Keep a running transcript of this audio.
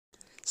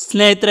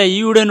ಸ್ನೇಹಿತರೆ, ಈ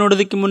ವಿಡಿಯೋ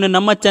ನೋಡೋದಕ್ಕೆ ಮುನ್ನ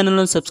ನಮ್ಮ ಚಾನೆಲ್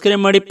ಅನ್ನು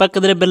ಸಬ್ಸ್ಕ್ರೈಬ್ ಮಾಡಿ,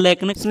 ಪಕ್ಕದಲ್ಲಿ ಬೆಲ್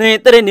ಐಕಾನ್.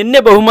 ಸ್ನೇಹಿತರೆ, ನಿನ್ನೆ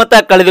ಬಹುಮತ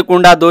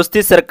ಕಳೆದುಕೊಂಡ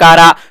ದೋಸ್ತಿ ಸರ್ಕಾರ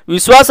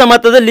ವಿಶ್ವಾಸ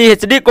ಮತದಲ್ಲಿ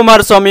ಎಚ್.ಡಿ.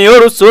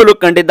 ಕುಮಾರಸ್ವಾಮಿಯವರು ಸೋಲು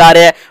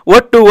ಕಂಡಿದ್ದಾರೆ.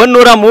 ಒಟ್ಟು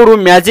 103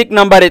 ಮ್ಯಾಜಿಕ್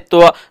ನಂಬರ್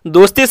ಇತ್ತು.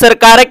 ದೋಸ್ತಿ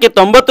ಸರ್ಕಾರಕ್ಕೆ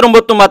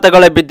 99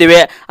 ಮತಗಳು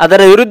ಬಿದ್ದಿವೆ.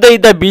 ಅದರ ವಿರುದ್ಧ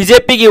ಇದ್ದ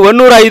ಬಿಜೆಪಿಗೆ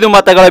 105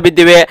 ಮತಗಳು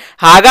ಬಿದ್ದಿವೆ.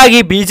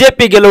 ಹಾಗಾಗಿ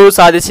ಬಿಜೆಪಿ ಗೆಲುವು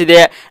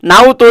ಸಾಧಿಸಿದೆ.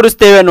 ನಾವು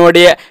ತೋರಿಸ್ತೇವೆ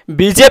ನೋಡಿ.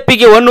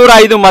 ಬಿಜೆಪಿಗೆ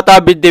 105 ಮತ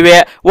ಬಿದ್ದಿವೆ.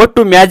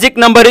 ಒಟ್ಟು ಮ್ಯಾಜಿಕ್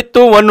ನಂಬರ್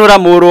ಇತ್ತು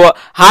 103.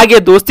 ಹಾಗೆ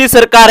ದೋಸ್ತಿ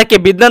ಸರ್ಕಾರಕ್ಕೆ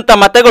ಬಿದ್ದಂತ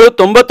ಮತಗಳು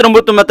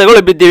 99 ಮತಗಳು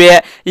ಬಿದ್ದಿವೆ.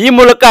 ಈ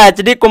ಮೂಲಕ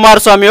ಎಚ್.ಡಿ.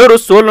 ಕುಮಾರಸ್ವಾಮಿ ಅವರು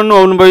ಸೋಲನ್ನು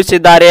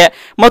ಅನುಭವಿಸಿದ್ದಾರೆ.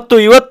 ಮತ್ತು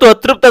ಇವತ್ತು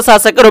ಅತೃಪ್ತ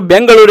ಶಾಸಕರು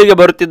ಬೆಂಗಳೂರಿಗೆ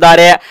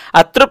ಬರುತ್ತಿದ್ದಾರೆ.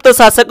 ಅತೃಪ್ತ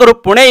ಶಾಸಕರು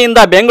ಪುಣೆಯಿಂದ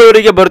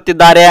ಬೆಂಗಳೂರಿಗೆ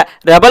ಬರುತ್ತಿದ್ದಾರೆ.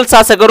 ರೆಬಲ್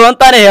ಶಾಸಕರು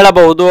ಅಂತಾನೆ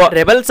ಹೇಳಬಹುದು.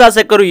 ರೆಬಲ್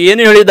ಶಾಸಕರು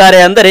ಏನು ಹೇಳಿದ್ದಾರೆ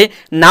ಅಂದರೆ,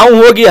 ನಾವು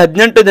ಹೋಗಿ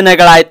 18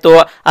 ದಿನಗಳಾಯ್ತು,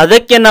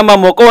 ಅದಕ್ಕೆ ನಮ್ಮ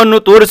ಮುಖವನ್ನು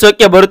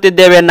ತೋರಿಸೋಕೆ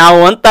ಬರುತ್ತಿದ್ದೇವೆ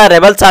ನಾವು ಅಂತ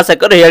ರೆಬಲ್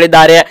ಶಾಸಕರು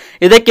ಹೇಳಿದ್ದಾರೆ.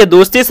 ಇದಕ್ಕೆ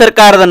ದೋಸ್ತಿ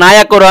ಸರ್ಕಾರದ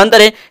ನಾಯಕರು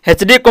ಅಂದರೆ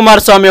ಎಚ್.ಡಿ.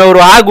 ಕುಮಾರಸ್ವಾಮಿ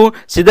ಅವರು ಹಾಗೂ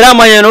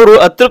ಸಿದ್ದರಾಮಯ್ಯನವರು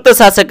ಅತೃಪ್ತ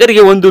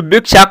ಶಾಸಕರಿಗೆ ಒಂದು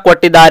ಬಿಗ್ ಶಾಕ್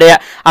ಕೊಟ್ಟಿದ್ದಾರೆ.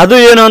 ಅದು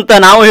ಏನು ಅಂತ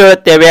ನಾವು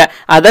ಹೇಳುತ್ತೇವೆ.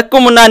 ಅದಕ್ಕೂ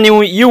ಮುನ್ನ ನೀವು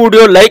ಈ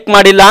ವಿಡಿಯೋ ಲೈಕ್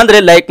ಮಾಡಿಲ್ಲ ಅಂದ್ರೆ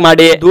ಲೈಕ್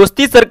ಮಾಡಿ.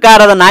 ದೋಸ್ತಿ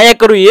ಸರ್ಕಾರದ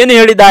ನಾಯಕರು ಏನು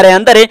ಹೇಳಿದ್ದಾರೆ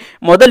ಅಂದರೆ,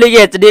 ಮೊದಲಿಗೆ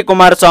ಎಚ್.ಡಿ.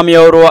 ಕುಮಾರಸ್ವಾಮಿ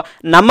ಅವರು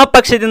ನಮ್ಮ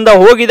ಪಕ್ಷದಿಂದ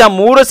ಹೋಗಿದ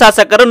 3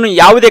 ಶಾಸಕರನ್ನು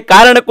ಯಾವುದೇ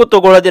ಕಾರಣಕ್ಕೂ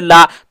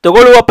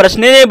ತಗೊಳ್ಳುವ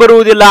ಪ್ರಶ್ನೆಯೇ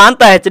ಬರುವುದಿಲ್ಲ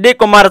ಅಂತ ಎಚ್.ಡಿ.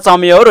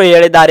 ಕುಮಾರಸ್ವಾಮಿ ಅವರು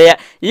ಹೇಳಿದ್ದಾರೆ.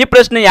 ಈ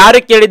ಪ್ರಶ್ನೆ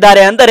ಯಾರು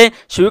ಕೇಳಿದ್ದಾರೆ ಅಂದರೆ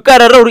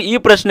ಸ್ವೀಕಾರರವರು ಈ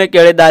ಪ್ರಶ್ನೆ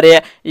ಕೇಳಿದ್ದಾರೆ.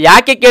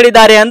 ಯಾಕೆ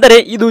ಕೇಳಿದ್ದಾರೆ ಅಂದರೆ,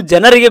 ಇದು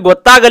ಜನರಿಗೆ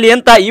ಗೊತ್ತಾಗಲಿ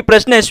ಅಂತ ಈ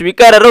ಪ್ರಶ್ನೆ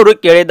ಸ್ವೀಕಾರರವರು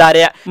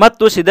ಕೇಳಿದ್ದಾರೆ.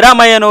 ಮತ್ತು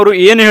ಸಿದ್ದರಾಮಯ್ಯನವರು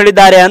ಏನು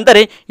ಹೇಳಿದ್ದಾರೆ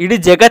ಅಂದರೆ, ಇಡೀ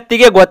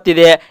ಜಗತ್ತಿಗೆ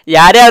ಗೊತ್ತಿದೆ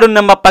ಯಾರ್ಯಾರು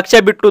ನಮ್ಮ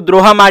ಪಕ್ಷ ಬಿಟ್ಟು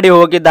ದ್ರೋಹ ಮಾಡಿ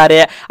ಹೋಗಿದ್ದಾರೆ.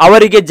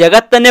 ಅವರಿಗೆ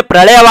ಜಗತ್ತನ್ನೇ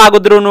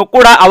ಪ್ರಳಯವಾಗುದ್ರೂ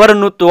ಕೂಡ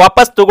ಅವರನ್ನು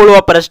ವಾಪಸ್ ತಗೊಳ್ಳುವ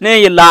ಪ್ರಶ್ನೆ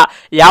ಇಲ್ಲ,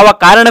 ಯಾವ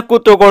ಕಾರಣಕ್ಕೂ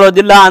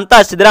ತಗೊಳ್ಳೋದಿಲ್ಲ ಅಂತ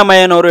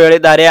ಸಿದ್ದರಾಮಯ್ಯನವರು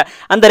ಹೇಳಿದ್ದಾರೆ.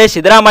 ಅಂದರೆ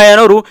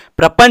ಸಿದ್ದರಾಮಯ್ಯನವರು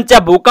ಪ್ರಪಂಚ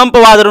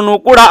ಭೂಕಂಪವಾದರೂ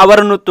ಕೂಡ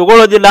ಅವರನ್ನು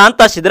ತಗೊಳ್ಳೋದಿಲ್ಲ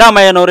ಅಂತ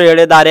ಸಿದ್ದರಾಮಯ್ಯನವರು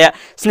ಹೇಳಿದ್ದಾರೆ.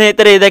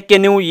 ಸ್ನೇಹಿತರೆ, ಇದಕ್ಕೆ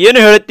ನೀವು ಏನು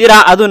ಹೇಳುತ್ತೀರಾ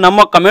ಅದು ನಮ್ಮ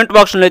ಕಮೆಂಟ್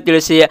ಬಾಕ್ಸ್ ನಲ್ಲಿ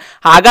ತಿಳಿಸಿ.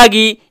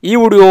 ಹಾಗಾಗಿ ಈ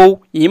ವಿಡಿಯೋ,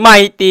 ಈ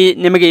ಮಾಹಿತಿ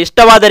ನಿಮಗೆ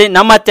ಇಷ್ಟವಾದರೆ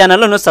ನಮ್ಮ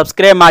ಚಾನೆಲ್ ಅನ್ನು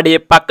ಸಬ್ಸ್ಕ್ರೈಬ್ ಮಾಡಿ,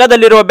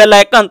 ಪಕ್ಕದಲ್ಲಿರುವ ಬೆಲ್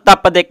ಐಕಾನ್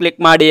ತಪ್ಪದೆ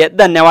ಕ್ಲಿಕ್ ಮಾಡಿ.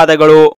 ಧನ್ಯವಾದಗಳು.